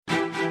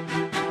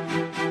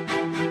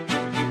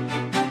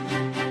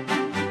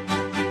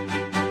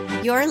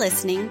You're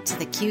listening to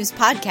the CUES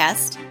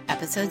Podcast,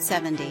 Episode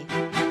 70.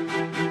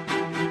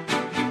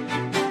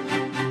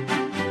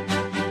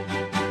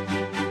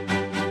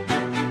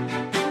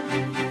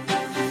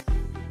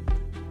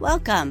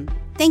 Welcome.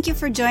 Thank you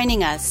for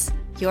joining us.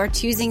 You're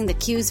choosing the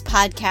CUES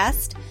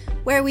Podcast,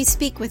 where we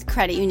speak with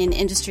credit union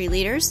industry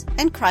leaders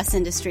and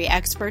cross-industry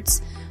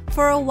experts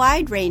for a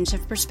wide range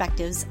of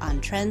perspectives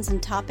on trends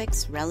and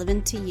topics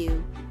relevant to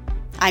you.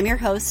 I'm your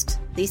host,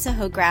 Lisa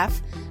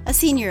Hograff, a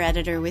senior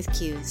editor with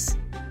CUES.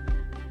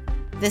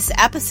 This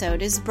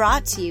episode is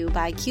brought to you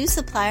by CUES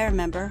supplier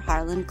member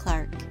Harlan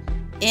Clark.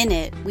 In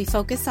it, we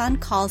focus on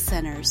call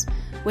centers,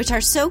 which are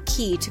so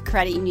key to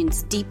credit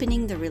unions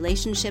deepening the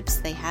relationships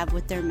they have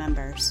with their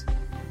members.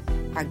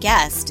 Our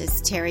guest is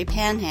Terry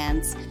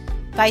Panhans,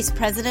 Vice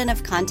President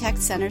of Contact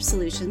Center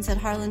Solutions at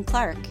Harlan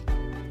Clark.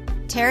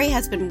 Terry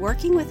has been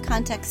working with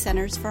contact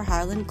centers for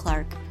Harlan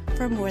Clark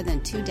for more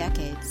than 2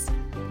 decades.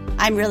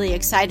 I'm really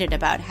excited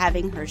about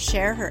having her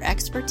share her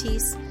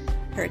expertise,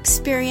 her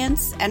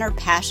experience, and her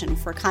passion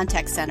for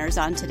contact centers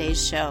on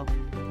today's show.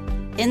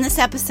 In this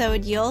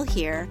episode, you'll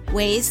hear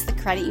ways the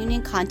credit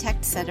union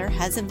contact center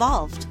has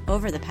evolved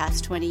over the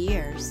past 20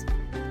 years.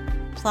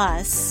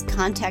 Plus,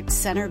 contact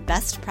center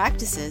best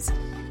practices,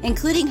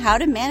 including how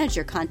to manage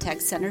your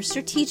contact center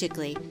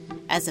strategically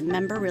as a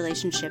member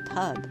relationship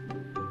hub.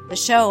 The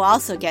show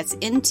also gets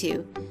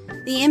into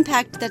the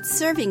impact that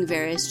serving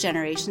various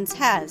generations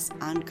has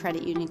on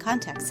credit union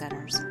contact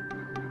centers,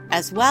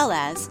 as well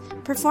as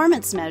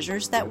performance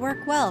measures that work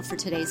well for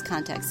today's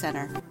contact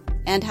center,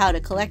 and how to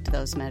collect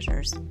those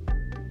measures.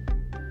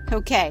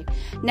 Okay,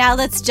 now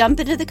let's jump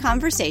into the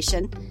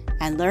conversation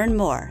and learn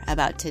more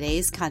about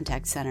today's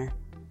contact center.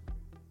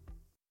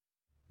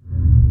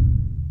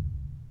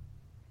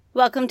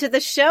 Welcome to the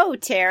show,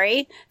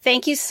 Terry.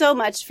 Thank you so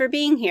much for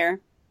being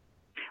here.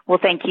 Well,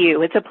 thank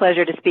you. It's a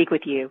pleasure to speak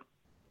with you.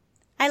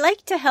 I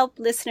like to help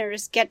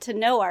listeners get to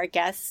know our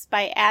guests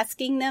by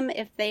asking them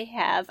if they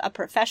have a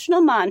professional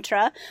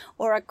mantra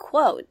or a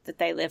quote that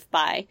they live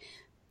by.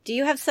 Do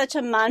you have such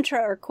a mantra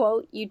or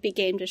quote you'd be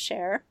game to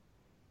share?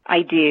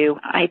 I do.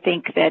 I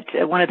think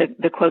that one of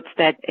the quotes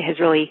that has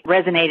really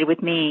resonated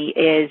with me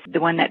is the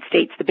one that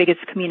states the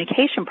biggest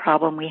communication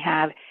problem we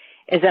have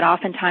is that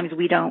oftentimes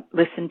we don't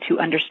listen to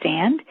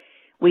understand,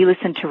 we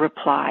listen to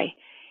reply.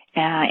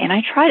 And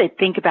I try to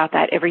think about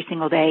that every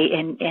single day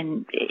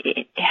and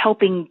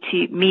helping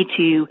me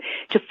to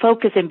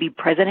focus and be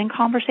present in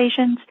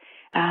conversations,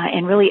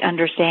 and really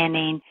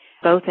understanding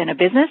both in a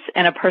business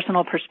and a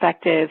personal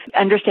perspective,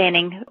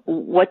 understanding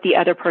what the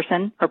other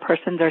person or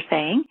persons are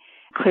saying,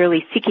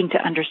 clearly seeking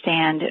to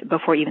understand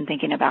before even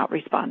thinking about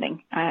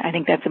responding. I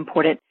think that's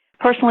important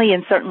personally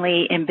and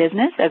certainly in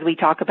business as we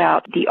talk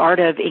about the art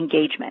of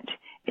engagement,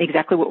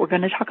 exactly what we're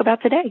going to talk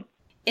about today.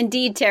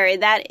 Indeed, Terry,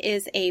 that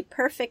is a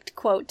perfect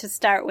quote to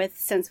start with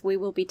since we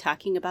will be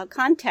talking about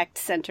contact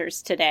centers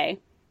today.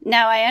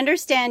 Now, I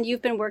understand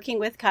you've been working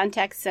with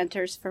contact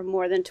centers for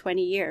more than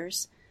 20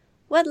 years.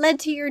 What led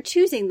to your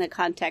choosing the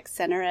contact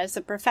center as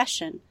a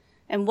profession?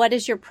 And what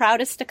is your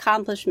proudest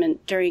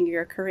accomplishment during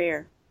your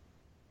career?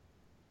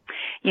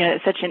 You know,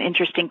 it's such an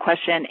interesting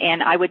question,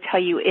 and I would tell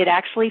you it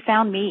actually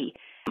found me.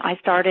 I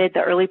started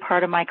the early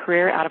part of my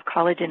career out of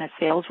college in a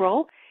sales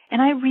role,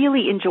 and I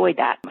really enjoyed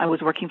that. I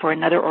was working for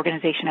another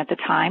organization at the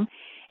time,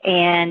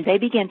 and they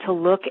began to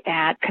look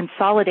at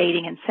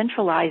consolidating and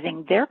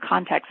centralizing their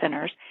contact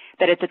centers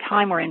that at the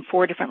time were in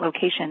 4 different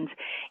locations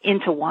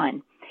into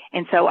one.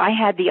 And so I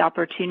had the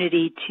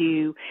opportunity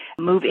to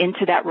move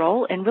into that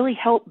role and really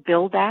help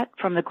build that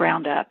from the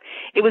ground up.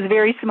 It was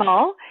very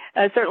small,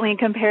 certainly in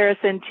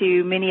comparison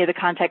to many of the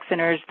contact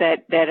centers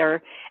that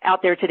are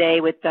out there today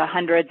with the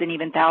hundreds and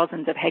even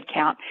thousands of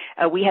headcount.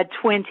 We had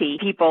 20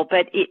 people,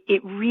 but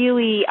it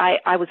really,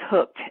 I was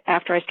hooked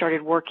after I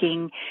started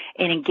working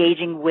and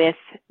engaging with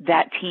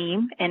that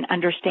team and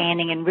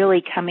understanding and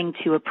really coming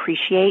to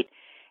appreciate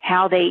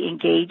how they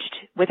engaged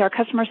with our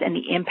customers and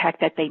the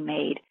impact that they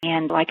made.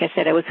 And like I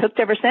said, I was hooked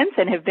ever since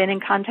and have been in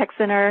the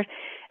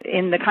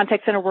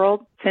contact center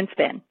world since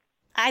then.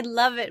 I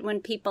love it when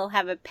people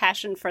have a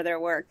passion for their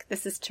work.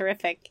 This is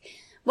terrific.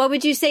 What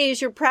would you say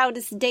is your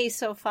proudest day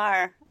so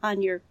far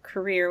on your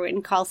career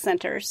in call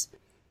centers?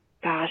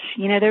 Gosh,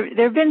 you know,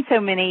 there have been so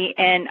many,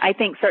 and I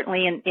think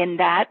certainly in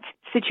that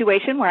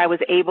situation where I was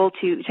able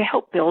to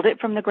help build it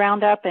from the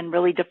ground up and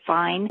really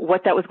define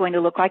what that was going to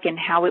look like and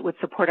how it would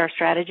support our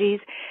strategies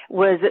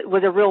was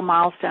a real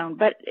milestone.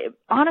 But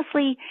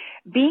honestly,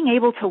 being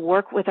able to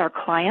work with our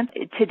clients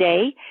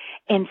today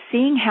and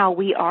seeing how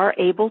we are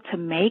able to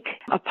make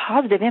a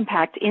positive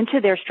impact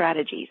into their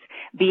strategies,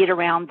 be it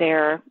around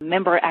their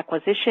member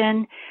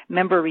acquisition,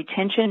 member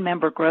retention,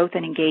 member growth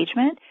and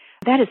engagement,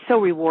 that is so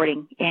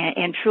rewarding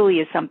and truly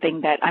is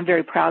something that I'm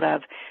very proud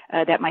of,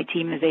 that my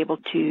team is able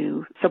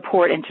to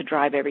support and to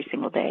drive every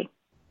single day.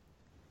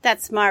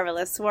 That's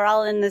marvelous. We're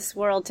all in this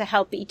world to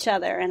help each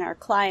other and our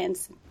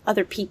clients,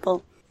 other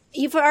people.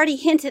 You've already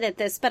hinted at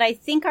this, but I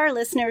think our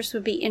listeners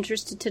would be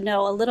interested to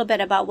know a little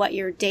bit about what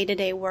your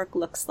day-to-day work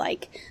looks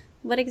like.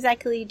 What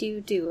exactly do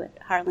you do at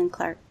Harlan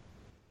Clark?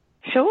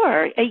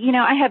 Sure.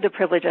 I have the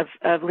privilege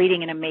of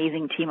leading an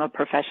amazing team of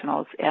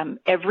professionals.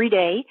 Every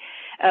day,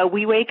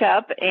 we wake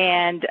up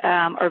and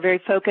are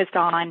very focused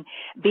on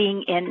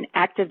being in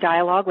active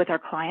dialogue with our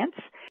clients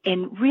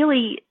and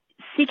really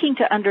seeking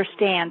to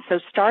understand. So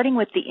starting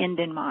with the end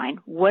in mind,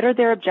 what are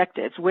their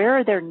objectives? Where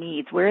are their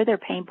needs? Where are their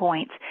pain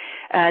points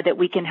that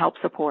we can help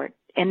support?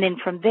 And then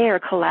from there,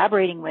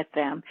 collaborating with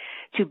them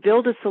to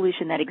build a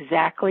solution that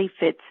exactly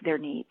fits their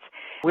needs.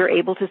 We're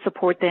able to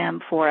support them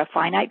for a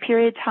finite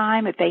period of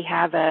time if they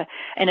have an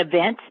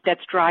event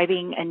that's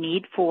driving a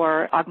need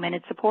for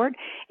augmented support.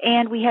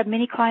 And we have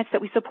many clients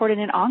that we support in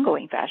an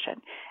ongoing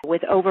fashion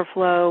with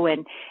overflow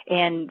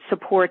and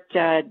support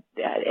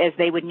as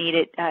they would need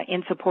it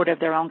in support of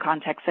their own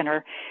contact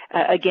center,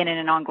 again, in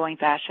an ongoing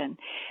fashion.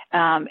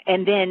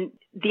 And then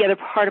the other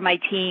part of my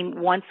team,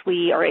 once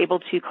we are able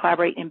to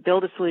collaborate and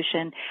build a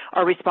solution,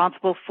 are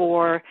responsible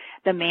for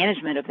the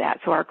management of that.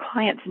 So our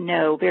clients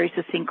know very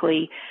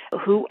succinctly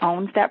who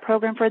owns that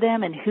program for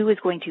them and who is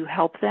going to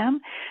help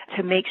them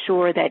to make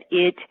sure that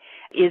it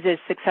is as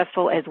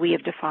successful as we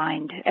have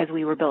defined as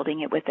we were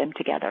building it with them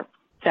together.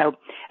 So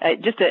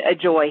just a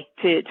joy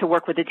to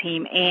work with the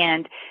team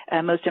and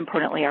most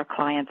importantly, our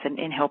clients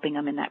in helping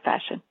them in that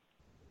fashion.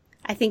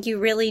 I think you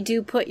really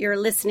do put your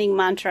listening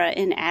mantra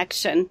in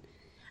action.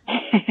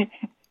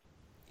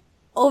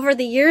 Over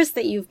the years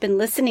that you've been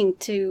listening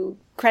to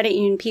credit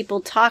union people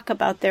talk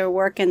about their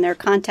work in their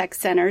contact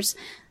centers,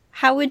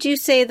 how would you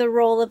say the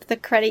role of the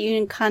credit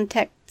union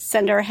contact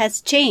center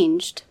has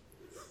changed?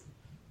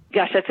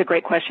 Gosh, that's a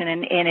great question,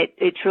 and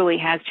it truly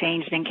has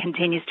changed and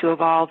continues to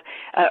evolve.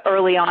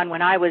 Early on,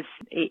 when I was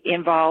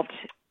involved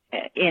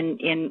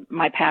in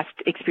my past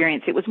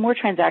experience, it was more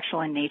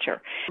transactional in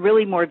nature,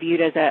 really more viewed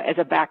as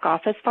a back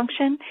office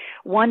function,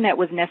 one that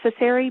was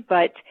necessary,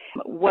 but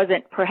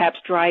wasn't perhaps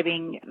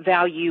driving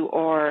value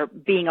or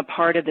being a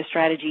part of the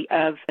strategy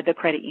of the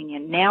credit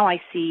union. Now I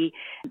see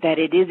that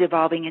it is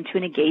evolving into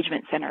an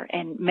engagement center,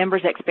 and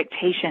members'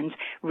 expectations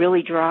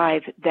really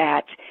drive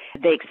that.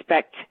 They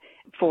expect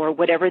for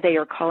whatever they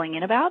are calling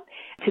in about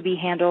to be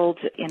handled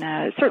in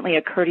certainly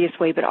a courteous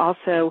way, but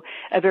also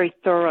a very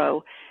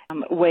thorough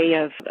way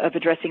of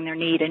addressing their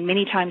need. And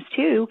many times,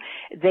 too,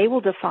 they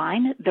will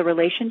define the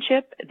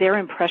relationship, their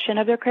impression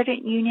of their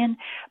credit union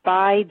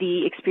by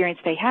the experience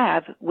they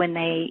have when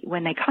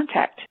they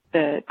contact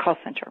the call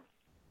center.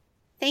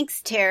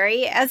 Thanks,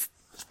 Terry. As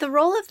the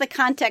role of the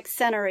contact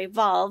center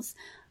evolves,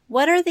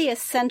 what are the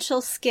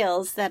essential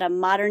skills that a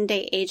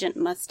modern-day agent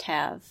must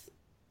have?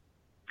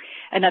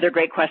 Another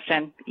great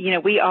question.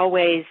 We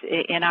always,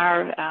 in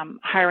our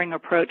hiring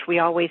approach, we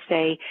always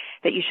say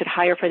that you should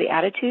hire for the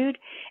attitude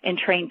and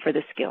train for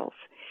the skills.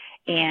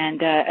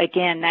 And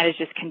again, that has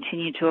just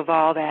continued to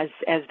evolve as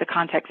the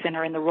contact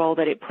center and the role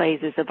that it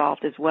plays has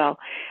evolved as well.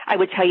 I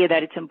would tell you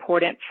that it's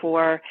important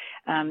for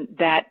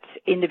that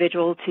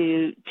individual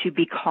to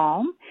be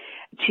calm,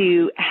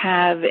 to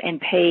have and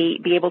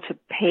be able to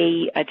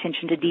pay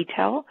attention to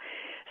detail.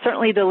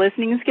 Certainly the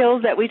listening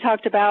skills that we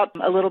talked about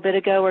a little bit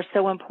ago are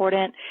so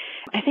important.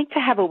 I think to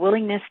have a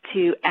willingness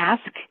to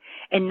ask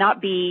and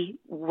not be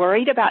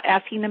worried about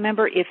asking the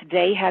member if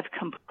they have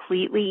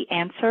completely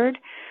answered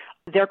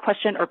their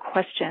question or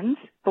questions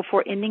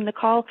before ending the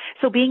call.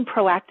 So being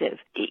proactive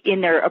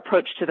in their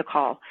approach to the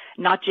call,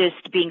 not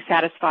just being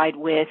satisfied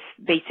with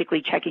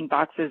basically checking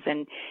boxes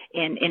and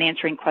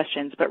answering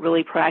questions, but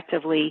really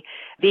proactively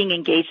being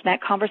engaged in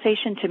that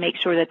conversation to make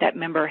sure that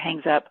member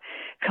hangs up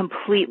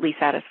completely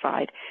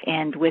satisfied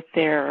and with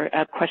their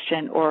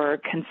question or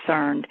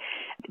concern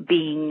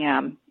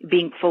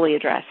being fully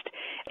addressed.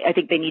 I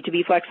think they need to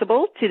be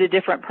flexible to the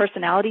different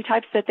personality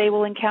types that they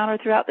will encounter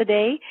throughout the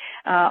day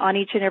on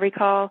each and every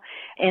call.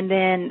 And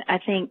then I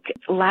think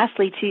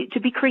lastly to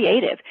be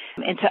creative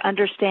and to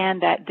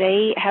understand that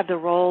they have the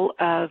role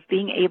of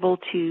being able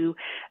to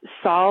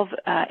solve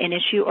an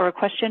issue or a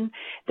question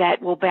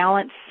that will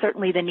balance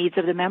certainly the needs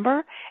of the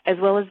member as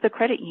well as the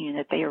credit union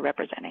that they are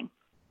representing.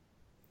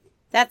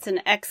 That's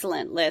an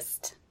excellent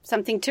list,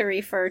 something to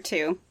refer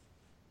to.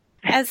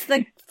 As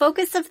the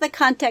focus of the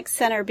contact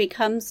center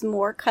becomes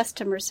more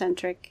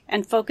customer-centric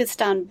and focused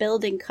on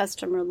building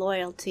customer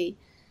loyalty,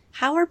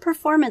 how are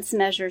performance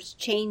measures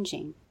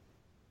changing?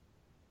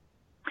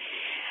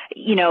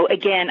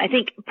 Again, I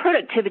think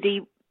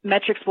productivity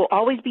metrics will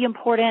always be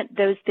important.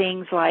 Those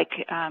things like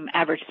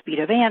average speed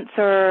of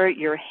answer,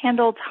 your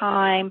handle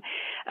time,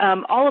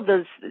 all of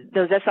those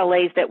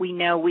SLAs that we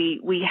know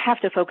we have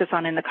to focus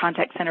on in the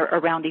contact center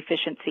around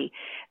efficiency.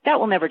 That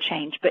will never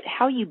change. But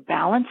how you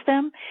balance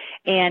them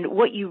and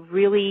what you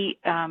really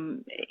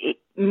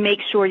make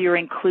sure you're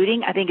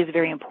including, I think is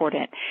very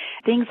important.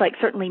 Things like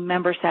certainly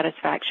member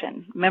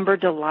satisfaction, member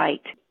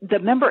delight, the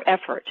member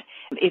effort.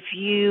 If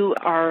you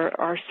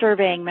are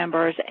surveying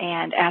members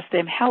and ask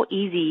them how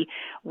easy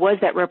was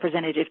that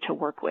representative to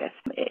work with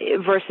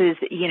versus,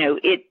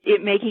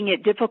 it making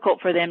it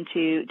difficult for them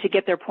to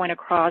get their point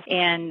across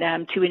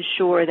and to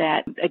ensure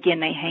that, again,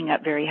 they hang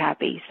up very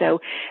happy. So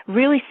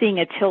really seeing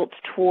a tilt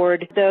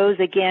toward those,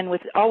 again,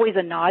 with always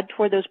a nod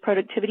toward those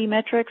productivity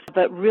metrics,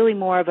 but really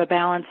more of a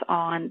balance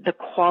on the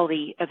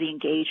quality of the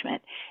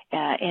engagement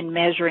and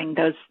measuring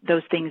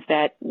those things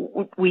that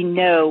we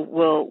know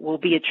will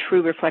be a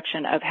true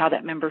reflection of how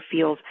that member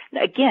feels.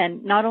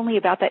 Again, not only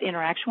about that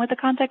interaction with the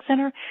contact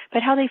center,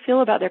 but how they feel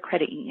about their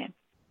credit union.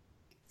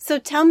 So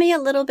tell me a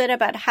little bit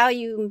about how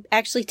you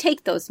actually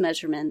take those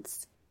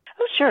measurements.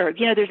 Oh, sure.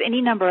 There's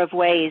any number of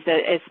ways,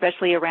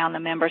 especially around the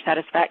member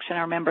satisfaction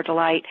or member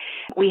delight.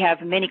 We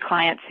have many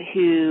clients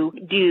who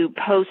do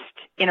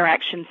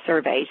post-interaction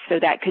surveys. So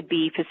that could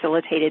be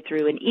facilitated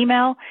through an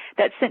email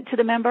that's sent to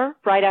the member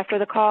right after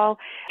the call.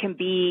 It can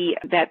be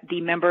that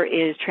the member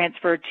is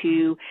transferred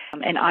to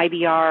an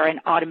IVR, an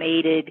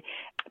automated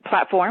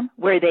platform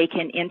where they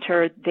can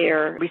enter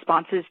their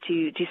responses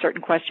to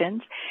certain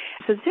questions.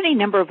 So there's any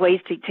number of ways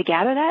to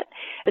gather that.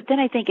 But then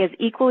I think as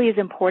equally as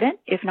important,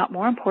 if not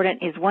more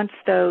important, is once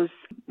those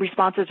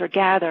responses are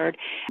gathered,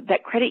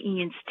 that credit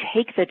unions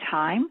take the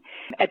time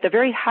at the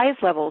very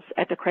highest levels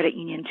at the credit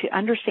union to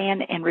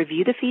understand and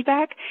review the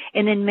feedback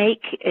and then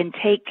make and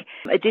take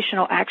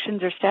additional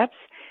actions or steps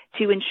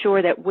to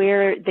ensure that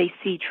where they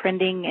see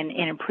trending and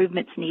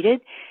improvements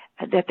needed,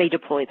 that they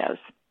deploy those.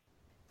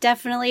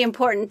 Definitely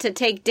important to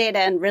take data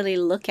and really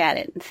look at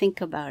it and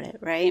think about it,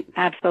 right?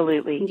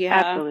 Absolutely. Yeah.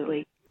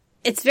 Absolutely.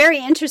 It's very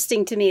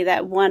interesting to me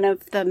that one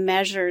of the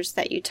measures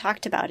that you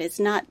talked about is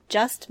not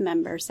just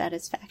member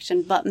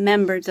satisfaction, but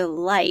member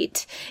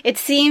delight. It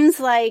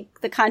seems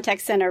like the contact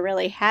center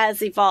really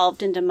has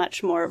evolved into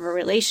much more of a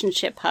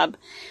relationship hub,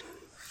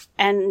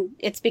 and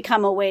it's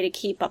become a way to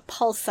keep a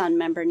pulse on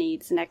member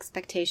needs and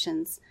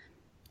expectations.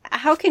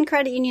 How can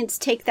credit unions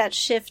take that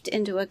shift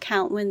into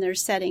account when they're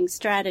setting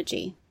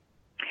strategy?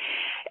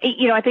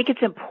 I think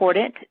it's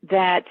important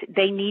that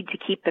they need to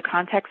keep the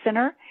contact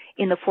center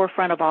in the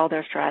forefront of all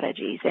their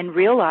strategies and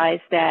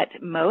realize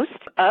that most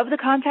of the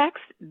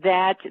contacts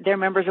that their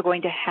members are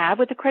going to have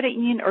with the credit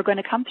union are going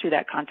to come through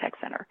that contact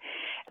center.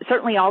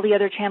 Certainly all the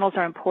other channels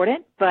are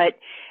important, but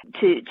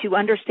to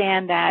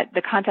understand that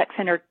the contact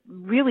center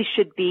really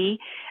should be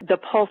the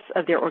pulse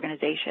of their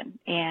organization.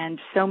 And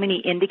so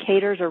many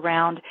indicators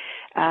around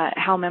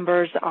how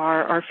members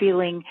are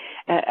feeling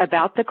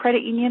about the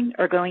credit union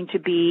are going to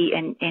be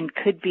and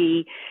could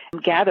be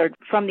gathered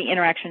from the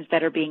interactions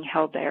that are being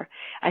held there.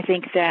 I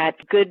think that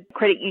good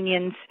credit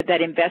unions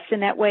that invest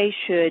in that way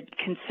should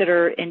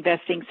consider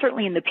investing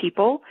certainly in the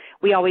people.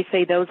 We always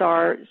say those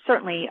are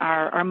certainly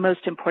our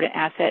most important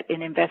asset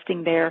in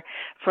investing there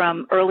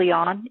from early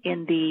on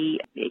in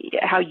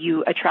how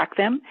you attract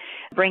them,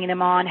 bringing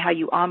them on, how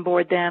you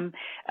onboard them,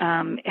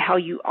 how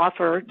you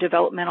offer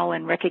developmental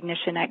and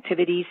recognition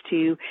activities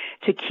to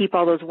keep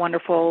all those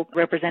wonderful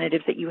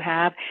representatives that you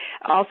have.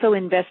 Also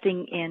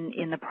investing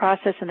in the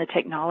process and the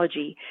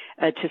technology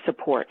to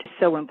support.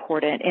 So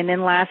important. And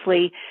then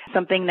lastly,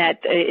 something that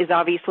is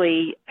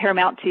obviously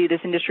paramount to this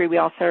industry we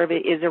all serve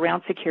is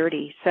around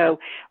security. So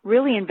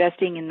really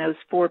investing in those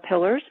 4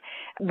 pillars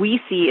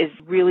we see is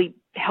really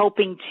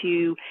helping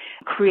to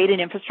create an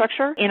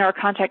infrastructure in our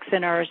contact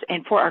centers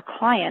and for our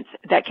clients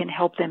that can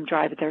help them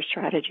drive their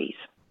strategies.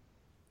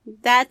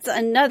 That's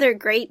another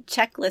great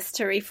checklist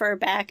to refer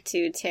back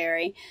to,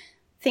 Terry.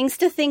 Things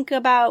to think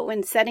about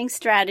when setting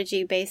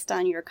strategy based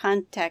on your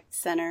contact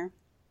center.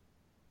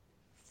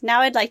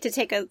 Now I'd like to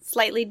take a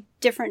slightly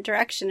different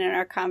direction in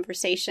our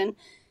conversation.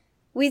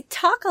 We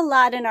talk a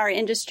lot in our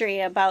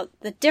industry about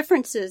the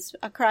differences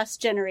across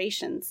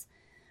generations.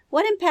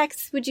 What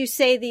impacts would you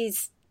say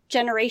these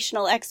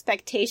generational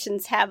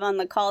expectations have on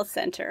the call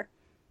center?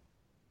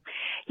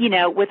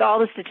 With all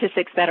the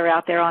statistics that are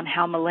out there on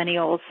how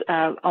millennials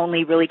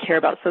only really care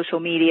about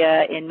social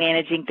media and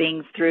managing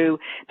things through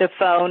the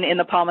phone in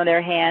the palm of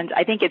their hand,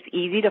 I think it's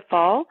easy to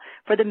fall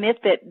for the myth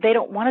that they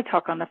don't want to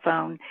talk on the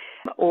phone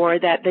or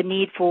that the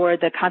need for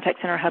the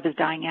contact center hub is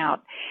dying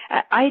out.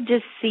 I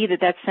just see that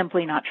that's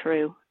simply not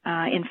true.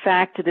 In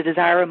fact, the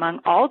desire among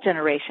all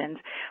generations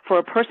for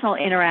a personal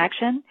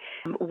interaction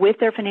with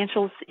their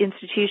financial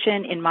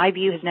institution, in my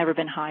view, has never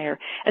been higher,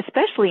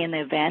 especially in the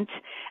event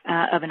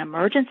of an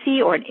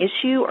emergency or an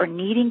issue or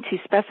needing to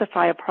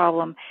specify a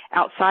problem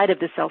outside of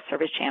the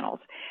self-service channels.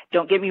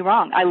 Don't get me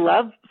wrong. I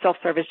love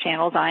self-service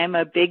channels. I am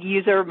a big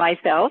user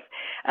myself,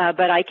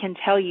 but I can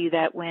tell you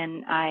that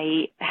when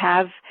I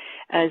have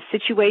a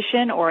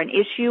situation or an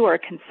issue or a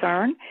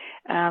concern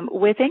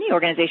with any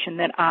organization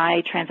that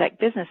I transact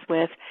business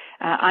with,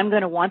 I'm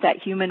going to want that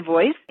human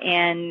voice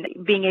and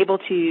being able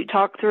to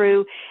talk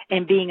through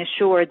and being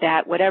assured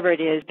that whatever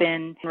it is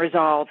been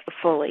resolved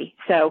fully.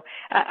 So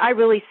I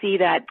really see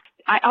that.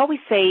 I always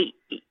say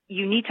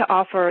you need to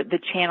offer the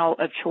channel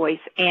of choice,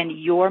 and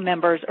your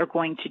members are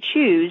going to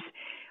choose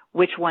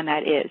which one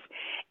that is.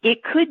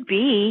 It could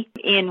be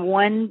in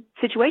one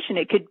situation.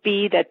 It could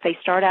be that they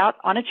start out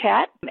on a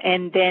chat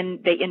and then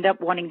they end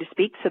up wanting to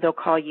speak, so they'll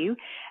call you.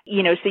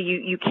 So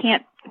you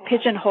can't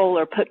pigeonhole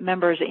or put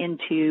members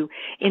into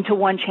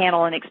one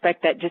channel and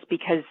expect that just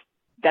because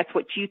that's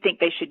what you think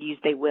they should use,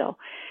 they will.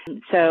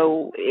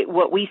 So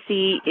what we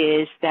see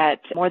is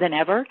that more than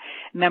ever,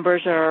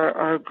 members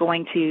are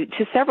going to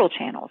several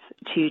channels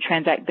to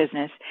transact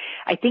business.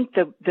 I think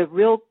the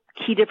real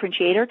key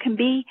differentiator can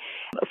be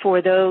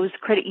for those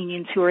credit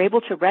unions who are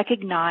able to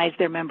recognize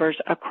their members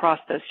across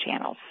those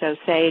channels. So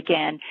say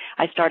again,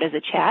 I start as a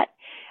chat.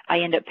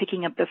 I end up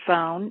picking up the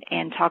phone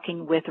and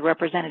talking with a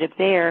representative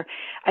there.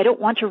 I don't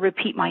want to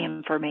repeat my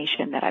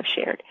information that I've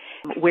shared.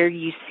 Where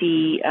you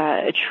see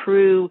a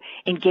true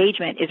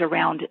engagement is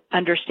around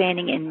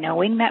understanding and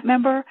knowing that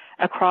member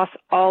across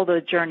all the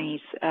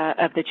journeys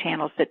of the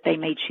channels that they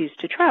may choose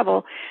to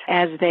travel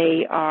as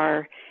they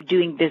are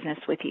doing business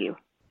with you.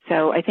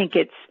 So I think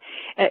it's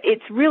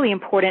really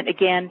important.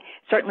 Again,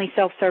 certainly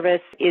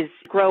self-service is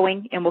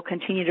growing and will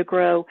continue to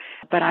grow,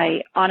 but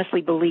I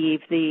honestly believe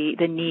the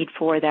need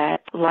for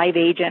that live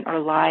agent or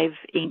live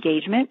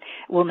engagement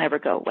will never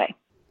go away.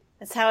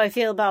 That's how I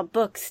feel about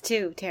books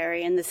too,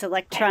 Terry, in this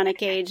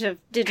electronic age of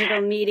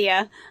digital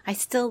media. I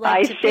still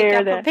like to pick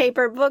up a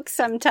paper book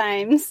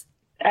sometimes.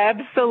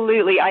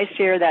 Absolutely. I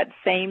share that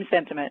same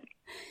sentiment.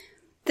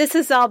 This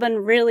has all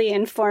been really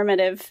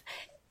informative.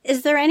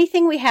 Is there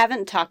anything we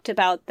haven't talked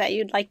about that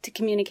you'd like to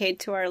communicate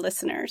to our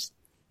listeners?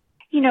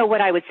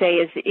 What I would say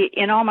is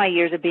in all my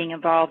years of being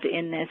involved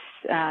in this,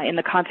 in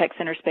the contact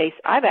center space,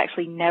 I've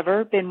actually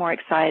never been more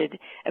excited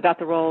about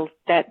the role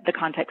that the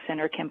contact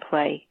center can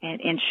play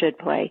and should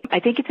play. I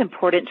think it's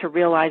important to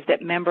realize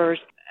that members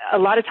a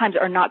lot of times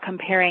are not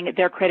comparing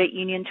their credit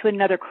union to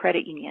another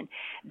credit union.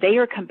 They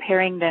are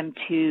comparing them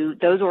to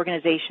those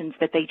organizations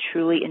that they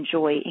truly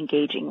enjoy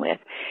engaging with,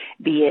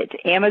 be it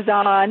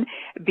Amazon,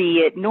 be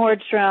it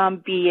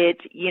Nordstrom, be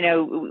it,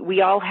 we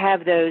all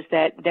have those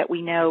that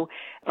we know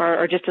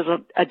are just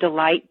a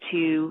delight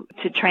to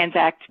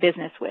transact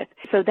business with.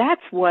 So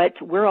that's what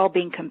we're all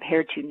being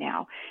compared to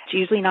now. It's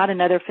usually not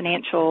another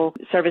financial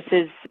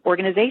services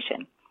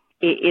organization.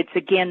 It's,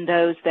 again,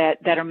 those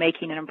that are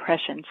making an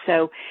impression.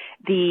 So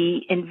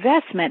the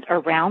investment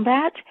around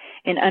that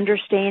and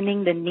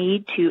understanding the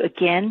need to,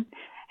 again,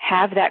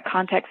 have that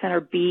contact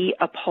center be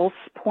a pulse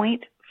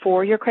point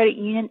for your credit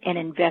union and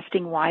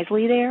investing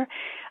wisely there,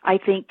 I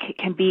think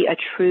can be a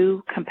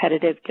true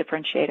competitive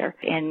differentiator.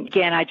 And,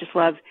 again, I just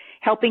love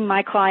helping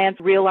my clients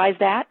realize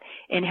that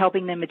and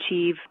helping them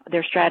achieve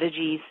their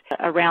strategies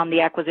around the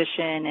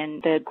acquisition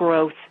and the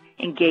growth,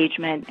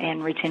 engagement,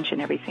 and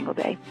retention every single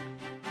day.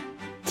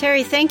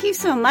 Terry, thank you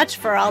so much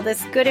for all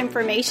this good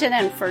information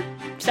and for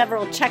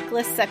several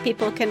checklists that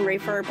people can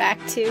refer back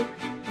to.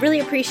 Really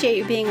appreciate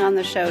you being on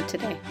the show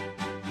today.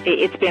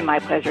 It's been my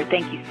pleasure.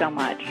 Thank you so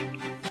much.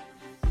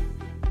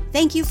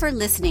 Thank you for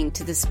listening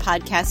to this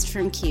podcast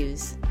from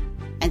CUES.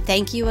 And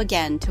thank you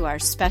again to our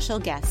special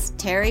guest,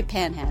 Terry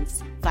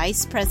Panhans,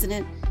 Vice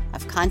President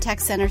of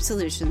Contact Center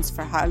Solutions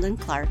for Harlan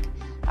Clark,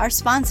 our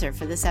sponsor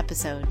for this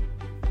episode.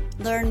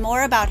 Learn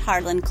more about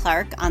Harlan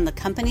Clark on the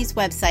company's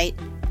website,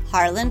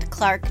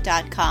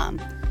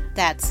 harlandclark.com.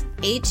 That's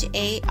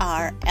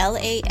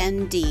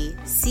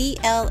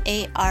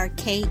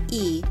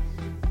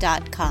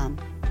HARLANDCLARKE.com.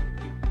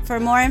 For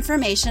more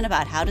information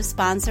about how to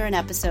sponsor an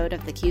episode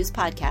of the CUES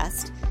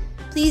podcast,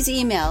 please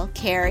email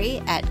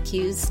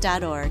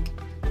Carrie@CUES.org.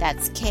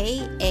 That's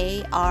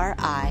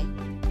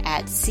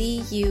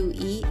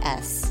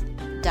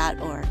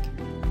KARI@CUES.org.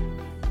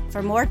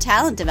 For more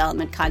talent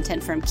development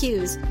content from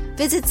CUES,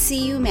 visit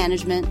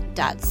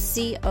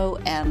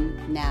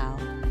cumanagement.com now.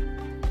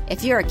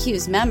 If you're a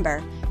CUES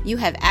member, you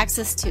have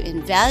access to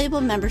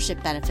invaluable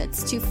membership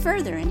benefits to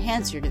further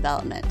enhance your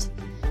development.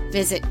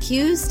 Visit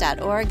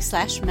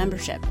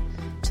CUES.org/membership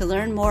to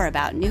learn more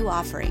about new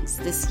offerings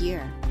this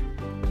year.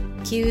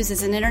 CUES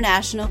is an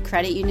international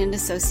credit union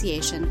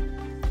association.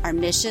 Our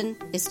mission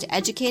is to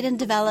educate and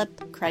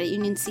develop credit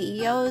union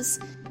CEOs,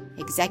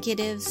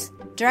 executives,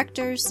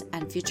 directors,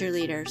 and future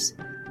leaders.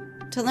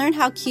 To learn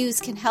how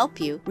CUES can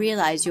help you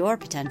realize your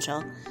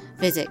potential,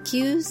 visit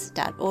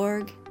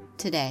CUES.org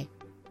today.